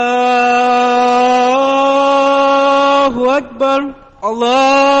أكبر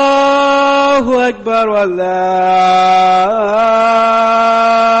الله أكبر والله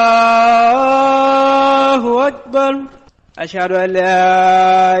أكبر أشهد أن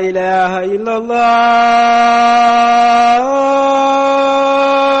لا إله إلا الله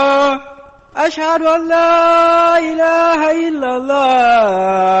أشهد أن لا إله إلا الله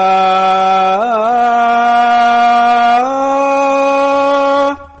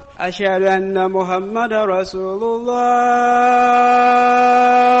أشهد أن محمد رسول الله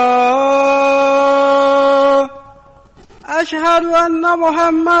أشهد أن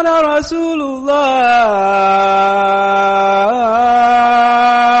محمد رسول الله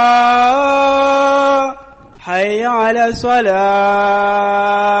حي على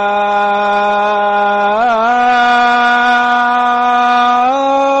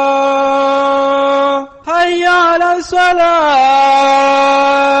الصلاة حي على الصلاة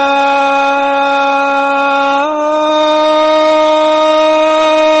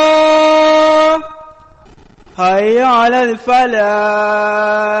حي على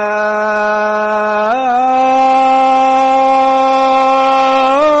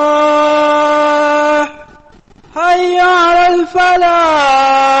الفلاح حي على الفلاح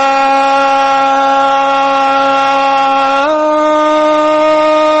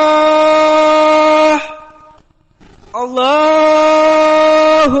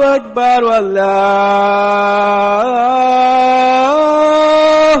الله أكبر والله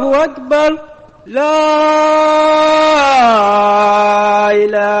أكبر لا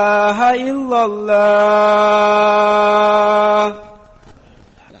إله إلا الله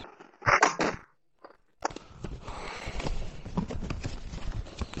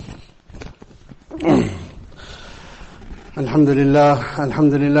الحمد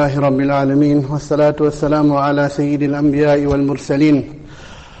لله رب العالمين والصلاة والسلام على سيد الأنبياء والمرسلين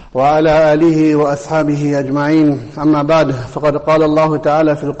وعلى آله وأصحابه أجمعين أما بعد فقد قال الله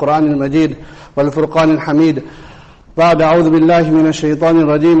تعالى في القرآن المجيد والفرقان الحميد بعد أعوذ بالله من الشيطان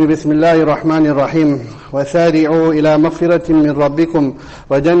الرجيم بسم الله الرحمن الرحيم وسارعوا إلى مغفرة من ربكم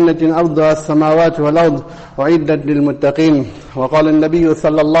وجنة أرضها السماوات والأرض أعدت للمتقين وقال النبي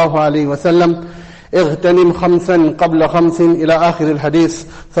صلى الله عليه وسلم اغتنم خمسا قبل خمس إلى آخر الحديث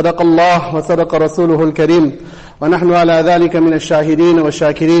صدق الله وصدق رسوله الكريم ونحن على ذلك من الشاهدين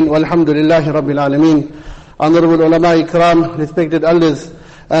والشاكرين والحمد لله رب العالمين. Honorable ulama ikram, respected elders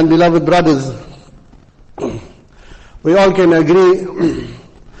and beloved brothers, we all can agree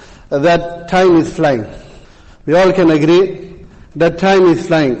that time is flying. We all can agree that time is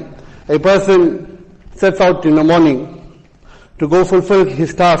flying. A person sets out in the morning to go fulfill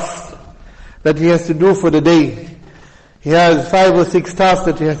his tasks that he has to do for the day. He has 5 or 6 tasks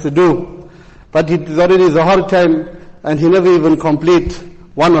that he has to do, but it is already Zuhr time and he never even complete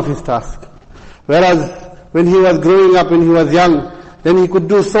one of his tasks. Whereas when he was growing up, when he was young, then he could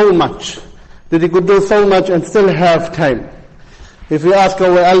do so much, that he could do so much and still have time. If we ask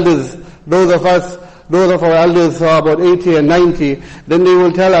our elders, those of our elders who are about 80 and 90, then they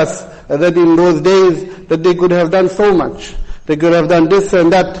will tell us that in those days that they could have done so much. They could have done this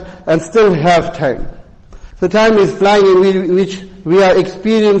and that and still have time. So time is flying, in which we are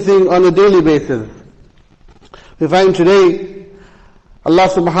experiencing on a daily basis. We find today Allah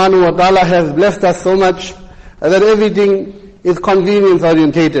subhanahu wa ta'ala has blessed us so much that everything is convenience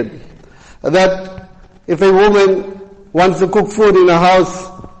orientated. That if a woman wants to cook food in a house,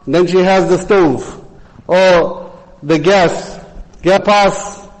 then she has the stove or the gas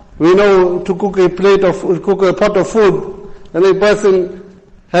pass. We know to cook a pot of food, and a person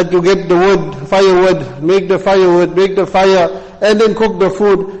had to get the firewood, make the fire, and then cook the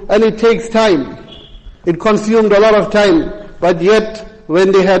food, and it takes time. It consumed a lot of time, but yet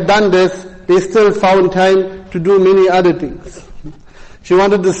when they had done this, they still found time to do many other things. She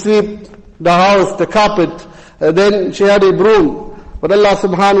wanted to sweep the house, the carpet, then she had a broom. But Allah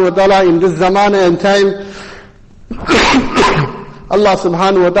subhanahu wa ta'ala in this zamana and time, Allah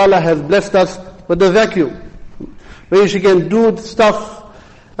subhanahu wa ta'ala has blessed us with the vacuum, where she can do stuff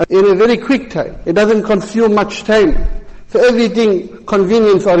in a very quick time. It doesn't consume much time. So everything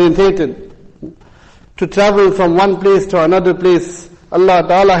convenience orientated. To travel from one place to another place, Allah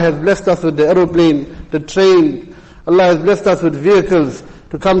Ta'ala has blessed us with the aeroplane, the train. Allah has blessed us with vehicles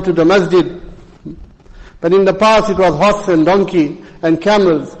to come to the masjid. But in the past it was horse and donkey and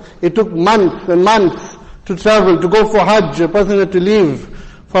camels. It took months and months to travel, to go for Hajj. A person had to leave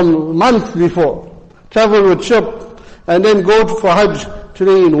from months before. Travel with ship and then go for Hajj.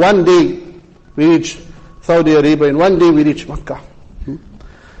 Today in one day we reach Saudi Arabia, in one day we reach Makkah.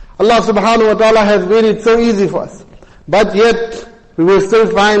 Allah subhanahu wa ta'ala has made it so easy for us. But yet we will still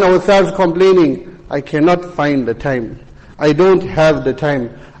find ourselves complaining, I cannot find the time. I don't have the time.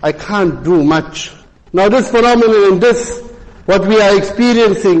 I can't do much. Now this phenomenon and this, what we are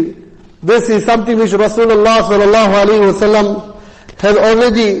experiencing, this is something which Rasulullah sallallahu alaihi wasallam has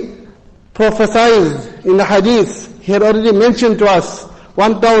already prophesied in the hadith. He had already mentioned to us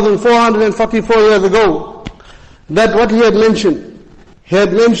 1444 years ago that what he had mentioned. He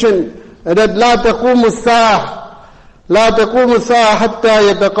had mentioned that لا تقوم الساعة لا تقوم الساعة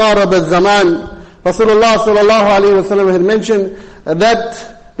حتى يتقارب الزمان. Rasulullah sallallahu alaihi wasallam had mentioned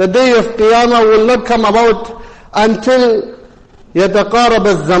that the day of Qiyamah will not come about until يتقارب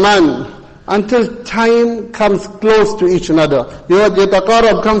الزمان, until time comes close to each another. The word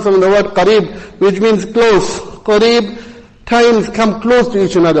يتقارب comes from the word قريب, which means close. قريب, times come close to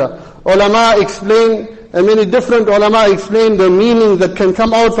each other. Ulama explain, and many different ulama explain the meaning that can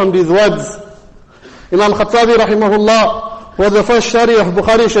come out from these words. Imam Khattabi rahimahullah was the first Shari of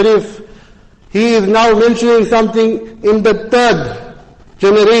Bukhari Sharif. He is now mentioning something in the third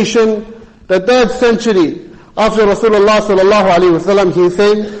generation, the third century after Rasulullah sallallahu alaihi wasallam. He is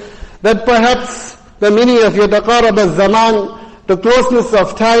saying that perhaps the meaning of yataqarab al-zaman, the closeness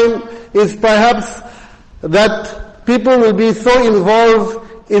of time, is perhaps that people will be so involved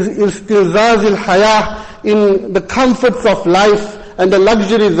in istilzaz al-hayah, in the comforts of life and the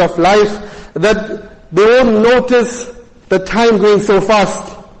luxuries of life, that they won't notice the time going so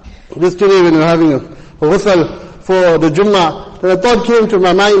fast. This today when we were having a ghusl for the Jummah, the thought came to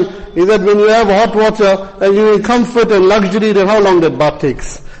my mind is that when you have hot water and you in comfort and luxury, then how long that bath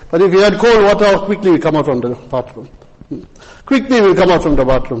takes. But if you had cold water, quickly we come out from the bathroom. Quickly we come out from the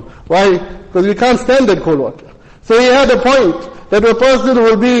bathroom. Why? Because we can't stand that cold water. So he had a point that a person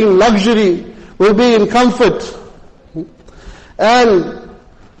will be in luxury, will be in comfort, and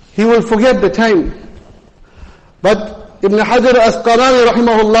he will forget the time. But Ibn Hajar Asqalani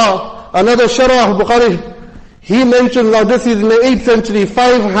rahimahullah, another Sharah of Bukhari, he mentions, now this is in the 8th century,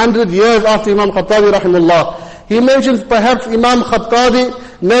 500 years after Imam Khattabi rahimahullah. He mentions perhaps Imam Khattabi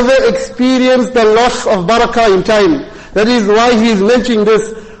never experienced the loss of barakah in time. That is why he is mentioning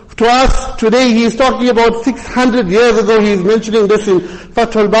this. To us today, he is talking about 600 years ago, he is mentioning this in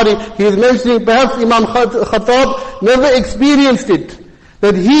Fath al-Bari. He is mentioning perhaps Imam Khattab never experienced it.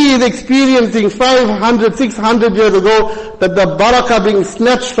 That he is experiencing 500, 600 years ago, that the barakah being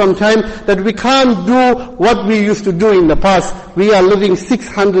snatched from time, that we can't do what we used to do in the past. We are living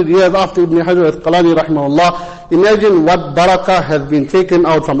 600 years after Ibn Hajar Asqalani rahimahullah. Imagine what barakah has been taken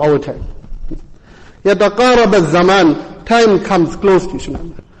out from our time. يَتَقَارَبَ الزَّمَانِ, time comes close to each other.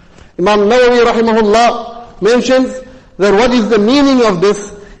 Imam Nawawi rahimahullah mentions that what is the meaning of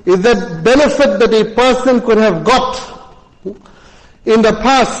this is that benefit that a person could have got in the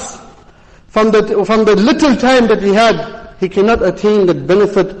past, from the little time that he had, he cannot attain that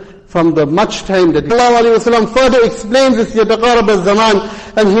benefit from the much time that Allah alayhi wasallam further explains this yataqarab al-zaman,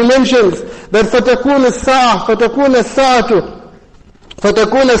 and he mentions that fatakun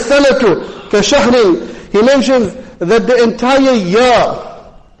as-sanatu ka-shahrin. He mentions that the entire year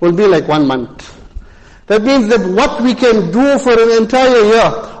will be like 1 month. That means that what we can do for an entire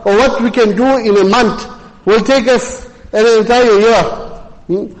year, or what we can do in a month, will take us an entire year.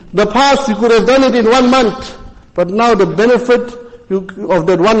 The past you could have done it in 1 month, but now the benefit of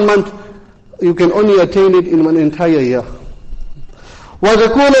that 1 month, you can only attain it in an entire year.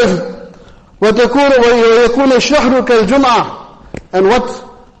 وَيَكُونَ الشَّهْرُ كَالْجُمْعَةِ, and what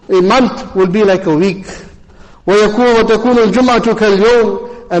a month will be like a week. وَتَكُونُ الْجُمْعَةُ كَالْيَوْمِ,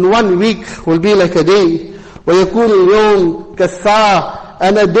 and 1 week will be like a day. وَيَكُونُ الْيَوْمِ كَالسَّاعَةِ,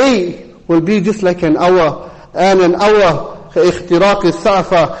 and a day will be just like an hour, and an hour كَإِخْتِرَاقِ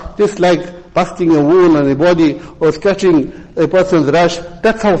السَّعْفَةِ, just like busting a wound on a body or scratching a person's rash.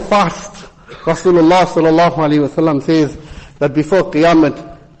 That's how fast Rasulullah sallallahu alaihi wasallam says that before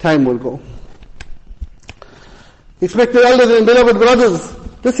Qiyamah time will go. Respected elders and beloved brothers,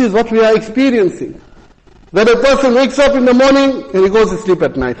 this is what we are experiencing. That a person wakes up in the morning and he goes to sleep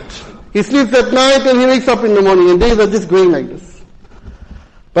at night. He sleeps at night and he wakes up in the morning, and days are just going like this.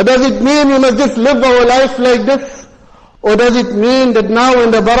 But does it mean we must just live our life like this? Or does it mean that now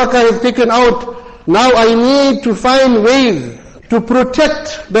when the barakah is taken out, now I need to find ways to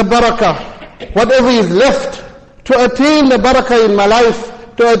protect the barakah, whatever is left, to attain the barakah in my life,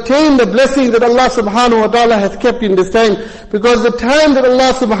 to attain the blessing that Allah subhanahu wa ta'ala has kept in this time. Because the time that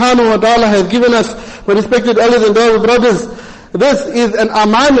Allah subhanahu wa ta'ala has given us, my respected elders and brothers, this is an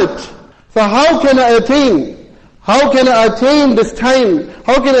amanat. So how can I attain? How can I attain this time?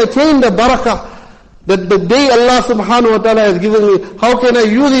 How can I attain the barakah that the day Allah subhanahu wa ta'ala has given me? How can I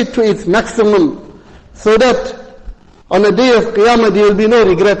use it to its maximum, so that on the day of Qiyamah there will be no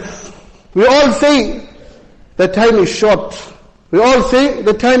regrets? We all say the time is short. We all say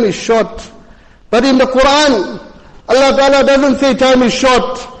the time is short. But in the Quran, Allah Ta'ala doesn't say time is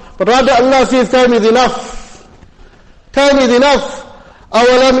short, but rather Allah says time is enough. Time is enough.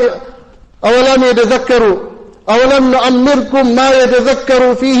 أَوَلَمْ يَتَذَكَّرُوا أَوَلَمْ نُعَمِّرْكُمْ مَا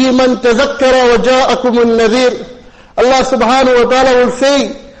يَتَذَكَّرُ فِيهِ مَنْ تَذَكَّرَ وَجَاءَكُمُ النَّذِيرُ. Allah Subhanahu wa Ta'ala will say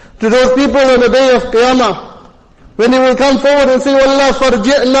to those people on the day of Qiyamah, when He will come forward and say, وَاللَّهِ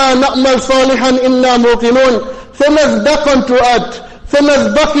فَارْجِعْنَا نَعْمَلْ صَالِحًا إِنَّا مُوقِنُونَ. Send us back unto earth. Send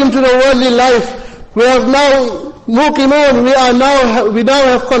us back into the worldly life. We have now muqinun. We now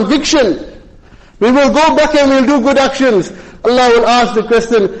have conviction. We will go back and we'll do good actions. Allah will ask the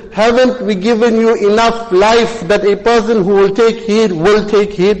question, haven't we given you enough life that a person who will take heed will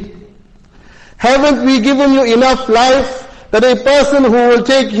take heed? Haven't we given you enough life that a person who will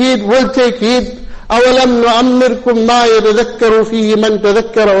take heed will take heed? أَوَلَمْ نُعَمِّرْكُمْ مَا يَتَذَكَّرُ فِيهِ مَنْ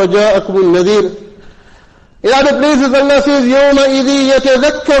تَذَكَّرَ وَجَاءَكُمُ النَّذِيرُ. In other places Allah says, يَوْمَئِذِ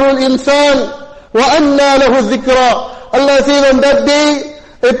يَتَذَكَّرُ الْإِنسَانِ وَأَنَّى لَهُ الذِّكْرَى. Allah says on that day,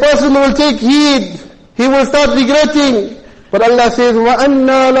 a person will take heed. He will start regretting. But Allah says,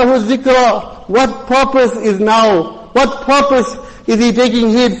 وَأَنَّى لَهُ الذِّكْرَى. What purpose is now? What purpose is he taking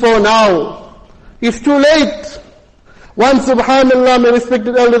heed for now? It's too late. One, subhanallah, my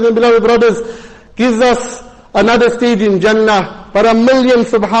respected elders and beloved brothers, gives us another stage in Jannah. But a million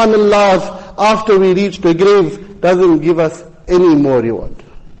subhanallahs after we reach the grave doesn't give us any more reward.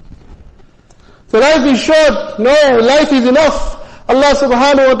 So life is short. No, life is enough. Allah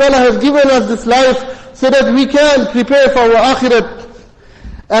subhanahu wa ta'ala has given us this life so that we can prepare for our akhirat.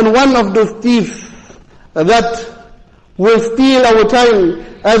 And one of those thieves that will steal our time,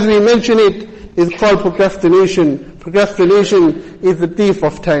 as we mention it, is called procrastination. Procrastination is the thief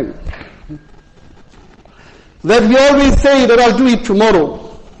of time. That we always say that I'll do it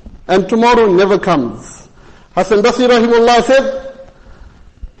tomorrow, and tomorrow never comes. Hasan Basri rahimahullah said,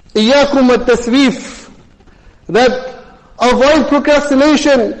 إِيَّاكُمْ التَّسْوِيفِ, that avoid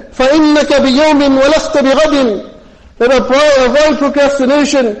procrastination, فَإِنَّكَ بِيَوْمٍ وَلَسْتَ بِغَدٍ, that avoid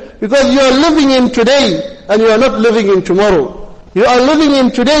procrastination because you are living in today and you are not living in tomorrow. You are living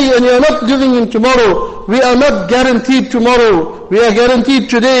in today and you are not living in tomorrow. We are not guaranteed tomorrow. We are guaranteed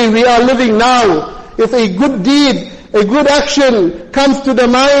today. We are living now. If a good deed, a good action comes to the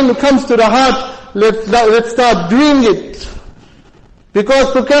mind, comes to the heart, let's start doing it.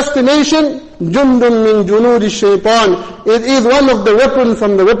 Because procrastination, jundun min junudi shaitan, it is one of the weapons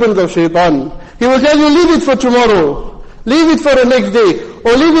from the weapons of shaitan. He will tell you, leave it for tomorrow, leave it for the next day,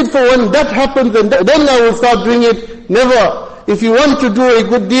 or leave it for when that happens and then I will start doing it. Never. If you want to do a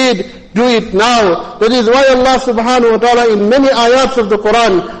good deed, do it now. That is why Allah subhanahu wa ta'ala in many ayats of the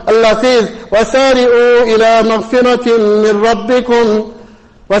Quran, Allah says, وَسَارِعُوا إِلَى مَغْفِرَةٍ مِّن رَبِّكُمْ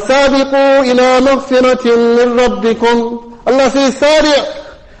وَسَابِقُوا إِلَى مَغْفِرَةٍ مِّن رَبِّكُمْ. Allah says, sari',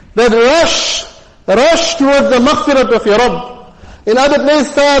 that rush towards the maghfirat of your Rabb. In other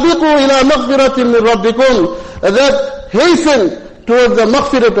place, سَابِقُوا إِلَى مَغْفِرَةٍ مِّن رَبِّكُمْ, that hasten towards the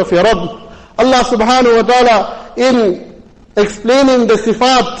maghfirat of your Rabb. Allah subhanahu wa ta'ala in explaining the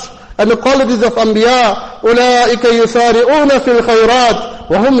sifat and the qualities of Anbiya, أُولَٰئِكَ يُسَارِعُونَ فِي الْخَيْرَاتِ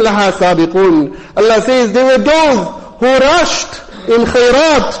وَهُمْ لَهَا سَابِقُونَ. Allah says they were those who rushed in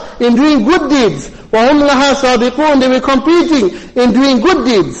khairat, in doing good deeds. وَهُمْ لَهَا سَابِقُونَ. They were competing in doing good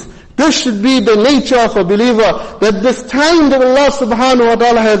deeds. This should be the nature of a believer, that this time that Allah subhanahu wa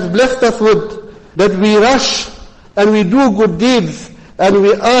ta'ala has blessed us with, that we rush and we do good deeds and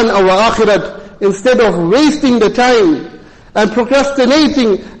we earn our akhirat, instead of wasting the time and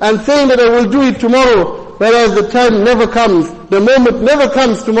procrastinating and saying that I will do it tomorrow, whereas the time never comes, the moment never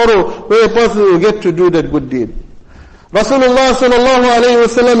comes tomorrow where a person will get to do that good deed. Rasulullah sallallahu alayhi wa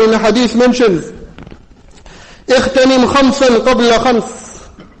sallam in the hadith mentions, اغتنم خمسا قبل خمس,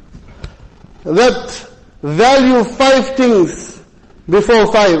 that value 5 things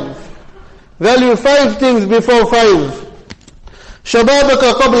before 5. Value 5 things before 5.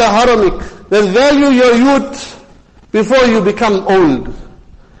 شبابك قبل حرمك, that value your youth before you become old.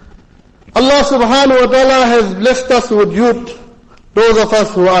 Allah subhanahu wa ta'ala has blessed us with youth, those of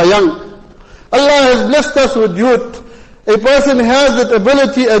us who are young. Allah has blessed us with youth. A person has that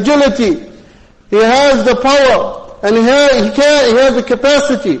ability, agility. He has the power and he has the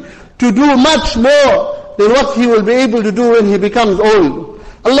capacity to do much more than what he will be able to do when he becomes old.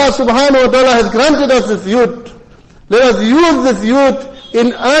 Allah subhanahu wa ta'ala has granted us this youth. Let us use this youth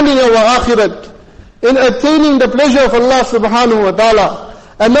in earning our akhirat, in attaining the pleasure of Allah subhanahu wa ta'ala,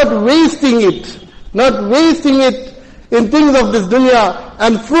 and not wasting it in things of this dunya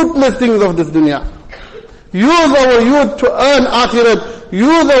and fruitless things of this dunya. Use our youth to earn akhirat.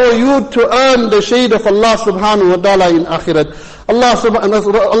 Use our youth to earn the shade of Allah subhanahu wa ta'ala in akhirat. Allah's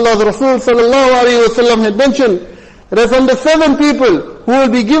Rasul sallallahu alayhi wa sallam had mentioned that from the 7 people who will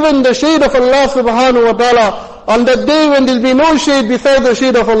be given the shade of Allah subhanahu wa ta'ala on that day when there will be no shade beside the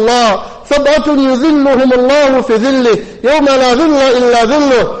shade of Allah. سَبْعَةٌ يُذِلُّهُمُ اللَّهُ فِي ذِلِّهِ يَوْمَ لَا ذِلَّ إِلَّا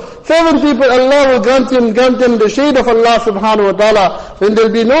ذِلُّهُ. 7 people Allah will grant them the shade of Allah subhanahu wa ta'ala when there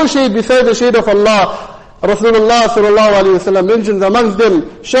will be no shade beside the shade of Allah. Rasulullah sallallahu alayhi wa sallam mentions amongst them,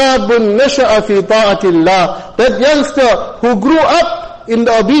 شَابٌ نَشَأَ فِي طَاعَةِ اللَّهِ. That youngster who grew up in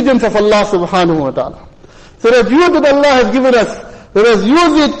the obedience of Allah subhanahu wa ta'ala. So that youth that Allah has given us, let us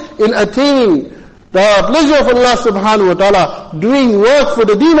use it in attaining the pleasure of Allah subhanahu wa ta'ala, doing work for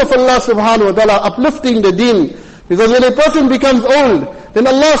the deen of Allah subhanahu wa ta'ala, uplifting the deen. Because when a person becomes old, then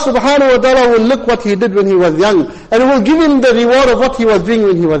Allah subhanahu wa ta'ala will look what he did when he was young, and will give him the reward of what he was doing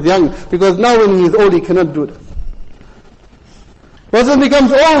when he was young. Because now when he is old, he cannot do that. Person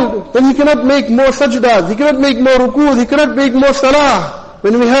becomes old, then he cannot make more sajdas, he cannot make more rukus, he cannot make more salah.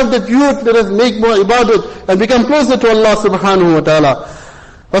 When we have that youth, let us make more ibadat and become closer to Allah subhanahu wa ta'ala.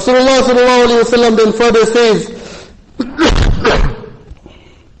 Rasulullah sallallahu alayhi wa sallam then further says,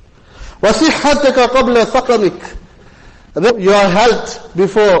 وَصِحَّتَكَ قَبْلَ سَقَمِكَ. Your health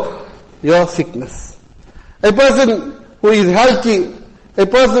before your sickness. A person who is healthy, a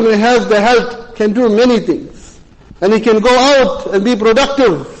person who has the health can do many things. And he can go out and be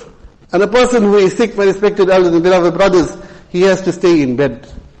productive. And a person who is sick, my respected elders and beloved brothers, he has to stay in bed.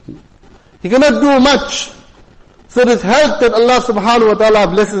 He cannot do much. So this health that Allah subhanahu wa ta'ala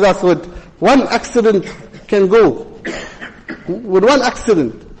blesses us with, one accident can go. With one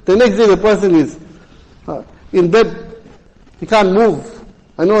accident, the next day the person is in bed. He can't move.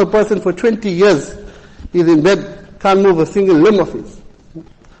 I know a person for 20 years is in bed, can't move a single limb of his.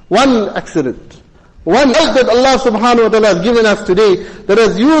 One accident. One health that Allah subhanahu wa ta'ala has given us today, let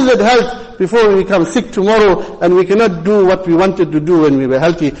us use that health before we become sick tomorrow and we cannot do what we wanted to do when we were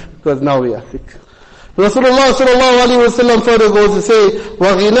healthy because now we are sick. Rasulullah sallallahu alayhi wa sallam further goes to say,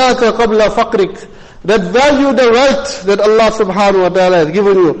 وَغِنَاكَ قَبْلَ فَقْرِكَ. That value the wealth that Allah subhanahu wa ta'ala has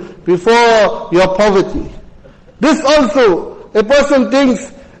given you before your poverty. This also, a person thinks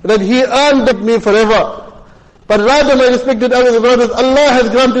that he earned it me forever. But rather, my respected elders and brothers, Allah has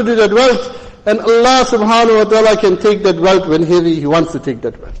granted you that wealth, and Allah subhanahu wa ta'ala can take that wealth when He wants to take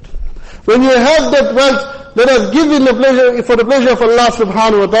that wealth. When you have that wealth, let us give in the pleasure, for the pleasure of Allah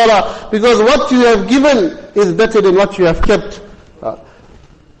subhanahu wa ta'ala, because what you have given is better than what you have kept.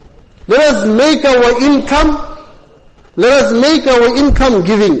 Let us make our income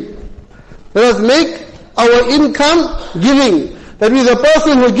giving. Let us make our income giving. That means a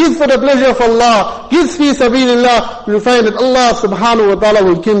person who gives for the pleasure of Allah, gives fi sabilillah, will find that Allah subhanahu wa ta'ala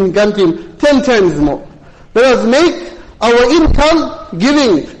will grant him 10 times more. Let us make our income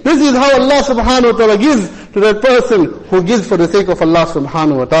giving. This is how Allah subhanahu wa ta'ala gives to that person who gives for the sake of Allah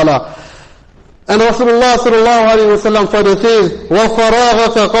subhanahu wa ta'ala. And Rasulullah sallallahu alayhi wa sallam further says,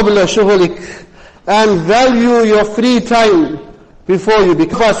 وَفَرَاغَكَ قَبْلَ شُغُلِكَ. And value your free time before you,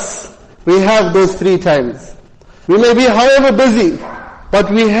 because we have those free times. We may be however busy, but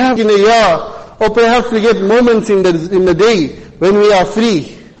we have in a year, or perhaps we get moments in the day when we are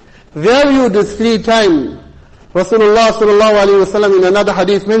free. Value this free time. Rasulullah sallallahu alayhi wa sallam in another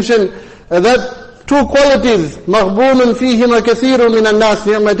hadith mentioned that 2 qualities, مَغْبُونٌ فِيهِمَا كَثِيرٌ مِنَ النَّاسِ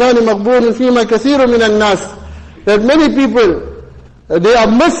نِعْمَتَانِ مَغْبُونٌ فِيهِمَا كَثِيرٌ مِنَ النَّاسِ. That many people, they are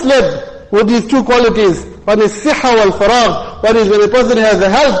misled with these 2 qualities. One is siha wal faragh. One is when a person has a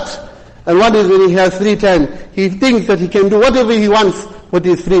health, and one is when he has free time. He thinks that he can do whatever he wants with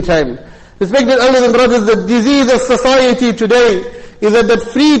his free time. Respected elders and brothers, the disease of society today is that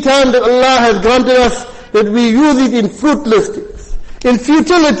free time that Allah has granted us, that we use it in fruitless things, in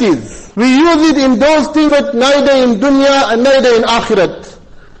futilities. We use it in those things that neither in dunya and neither in akhirat.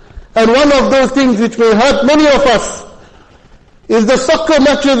 And one of those things which may hurt many of us is the soccer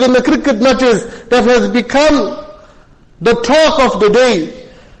matches and the cricket matches that has become the talk of the day.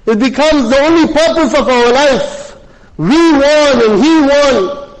 It becomes the only purpose of our life. We won and he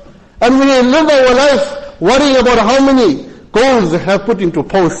won. And we live our life worrying about how many goals they have put into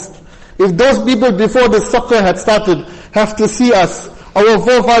post. If those people before the soccer had started have to see us, our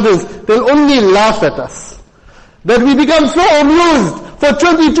forefathers, they'll only laugh at us. That we become so amused for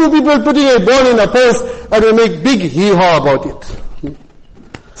 22 people putting a ball in a post and we make big hee-haw about it.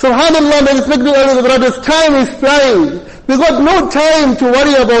 Subhanallah, my respected elders and brothers, time is flying. We've got no time to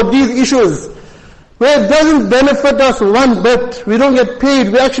worry about these issues. Where it doesn't benefit us one bit. We don't get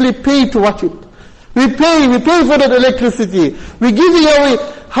paid. We actually pay to watch it. We pay for that electricity. We're giving away.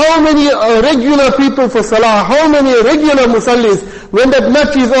 how many regular people for salah, how many regular musallis, when that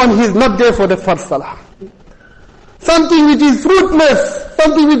match is on, he's not there for the first salah. Something which is fruitless,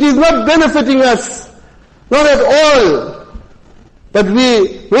 something which is not benefiting us, not at all. But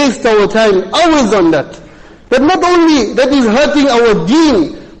we waste our time, hours on that. But not only that is hurting our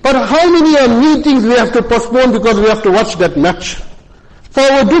deen, but how many meetings we have to postpone because we have to watch that match. For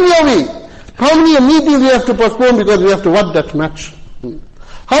our dunyawi, how many meetings we have to postpone because we have to watch that match.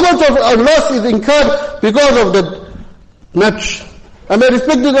 How much of our loss is incurred because of that match. And my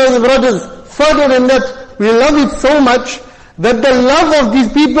respected brothers, further than that, we love it so much that the love of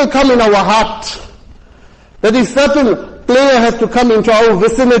these people come in our heart. That if certain player has to come into our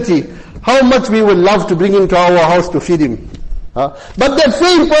vicinity, how much we would love to bring him to our house to feed him. But that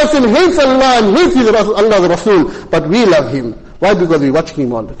same person hates Allah and hates Allah's Rasul, but we love him. Why? Because we're watching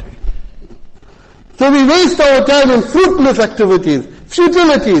him all the time. So we waste our time in fruitless activities,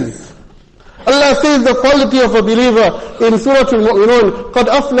 futilities. Allah says the quality of a believer in Surah Al-Mu'minun, قَدْ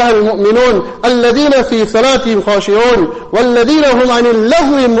أَفْلَحَ الْمُؤْمِنُونَ الَّذِينَ فِي صَلَاتِهِمْ خَاشِعُونَ وَالَّذِينَ هُمْ عَنِ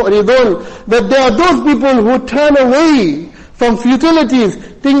اللَّغْوِ مُعْرِضُونَ. That there are those people who turn away from futilities,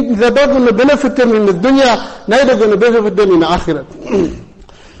 things that are not going to benefit them in the dunya, neither going to benefit them in the akhirat.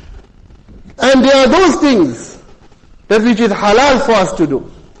 And there are those things that which is halal for us to do,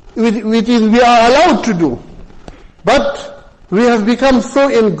 which is we are allowed to do. But we have become so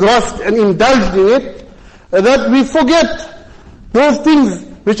engrossed and indulged in it that we forget those things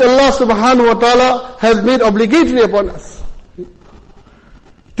which Allah subhanahu wa ta'ala has made obligatory upon us.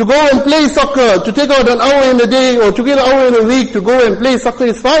 To go and play soccer, to take out an hour in a day or to get an hour in a week to go and play soccer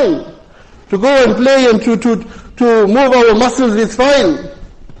is fine. To go and play and to move our muscles is fine.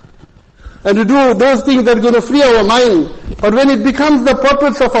 And to do those things that are going to free our mind. But when it becomes the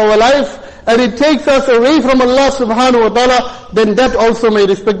purpose of our life, and it takes us away from Allah subhanahu wa ta'ala, then that also, my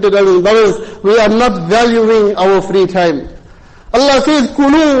respected brothers, we are not valuing our free time. Allah says,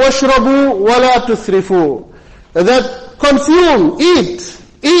 Kulu washrabu wa la tusrifu. That consume,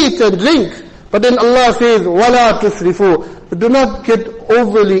 eat and drink. But then Allah says, wa la tusrifu. Do not get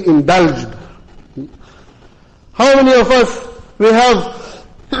overly indulged. How many of us, we have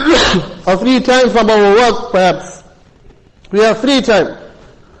a free time from our work perhaps? We have free time.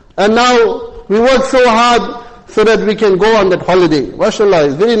 And now we work so hard so that we can go on that holiday. MashaAllah,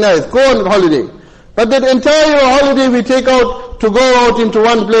 it's very nice. Go on that holiday. But that entire holiday we take out to go out into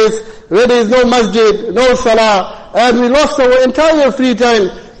one place where there is no masjid, no salah, and we lost our entire free time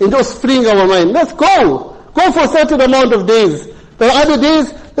in just freeing our mind. Let's go. Go for a certain amount of days. The other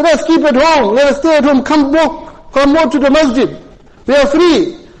days, let us keep at home. Let us stay at home. Come more to the masjid. We are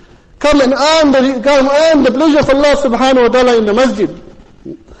free. Come and earn the pleasure of Allah subhanahu wa ta'ala in the masjid.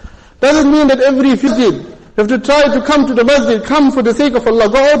 Doesn't mean that every visit, you have to try to come to the masjid, come for the sake of Allah,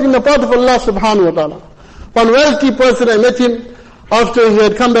 go out in the path of Allah subhanahu wa ta'ala. One wealthy person, I met him after he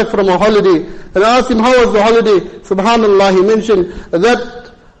had come back from a holiday, and I asked him, how was the holiday? Subhanallah, he mentioned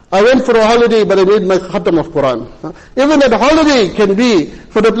that I went for a holiday, but I made my khatam of Quran. Even that holiday can be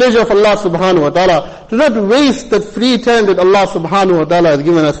for the pleasure of Allah subhanahu wa ta'ala. Do not waste that free time that Allah subhanahu wa ta'ala has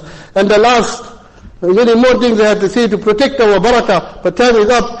given us. And the last, many more things I have to say to protect our barakah, but time is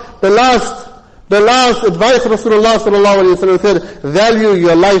up. The last advice Rasulullah sallallahu alayhi wa sallam said, value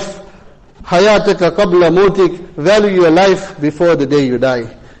your life, hayataka qabla mautik, value your life before the day you die.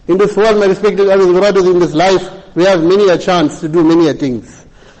 In this world, my respected brothers, in this life, we have many a chance to do many a things.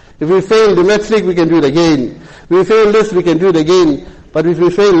 If we fail domestic, we can do it again. If we fail this, we can do it again. But if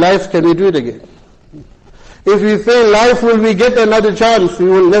we fail life, can we do it again? If we fail life, will we get another chance? We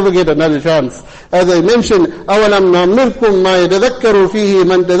will never get another chance. As I mentioned, أَوَلَمْ نَعْمِرْكُمْ مَا يَتَذَكَّرُ فِيهِ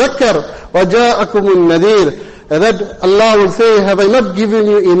مَنْ تَذَكَّرْ وَجَاءَكُمُ النَّذِيرُ. That Allah will say, have I not given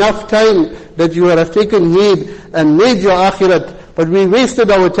you enough time that you have taken heed and made your akhirat? But we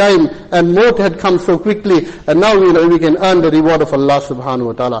wasted our time and maut had come so quickly, and now we can earn the reward of Allah subhanahu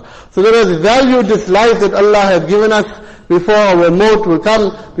wa ta'ala. So let us value this life that Allah has given us before our maut will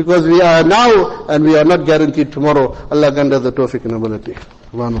come, because we are now and we are not guaranteed tomorrow. Allah grant us the tawfiq and ability.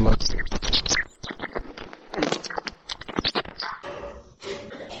 Subhanallah.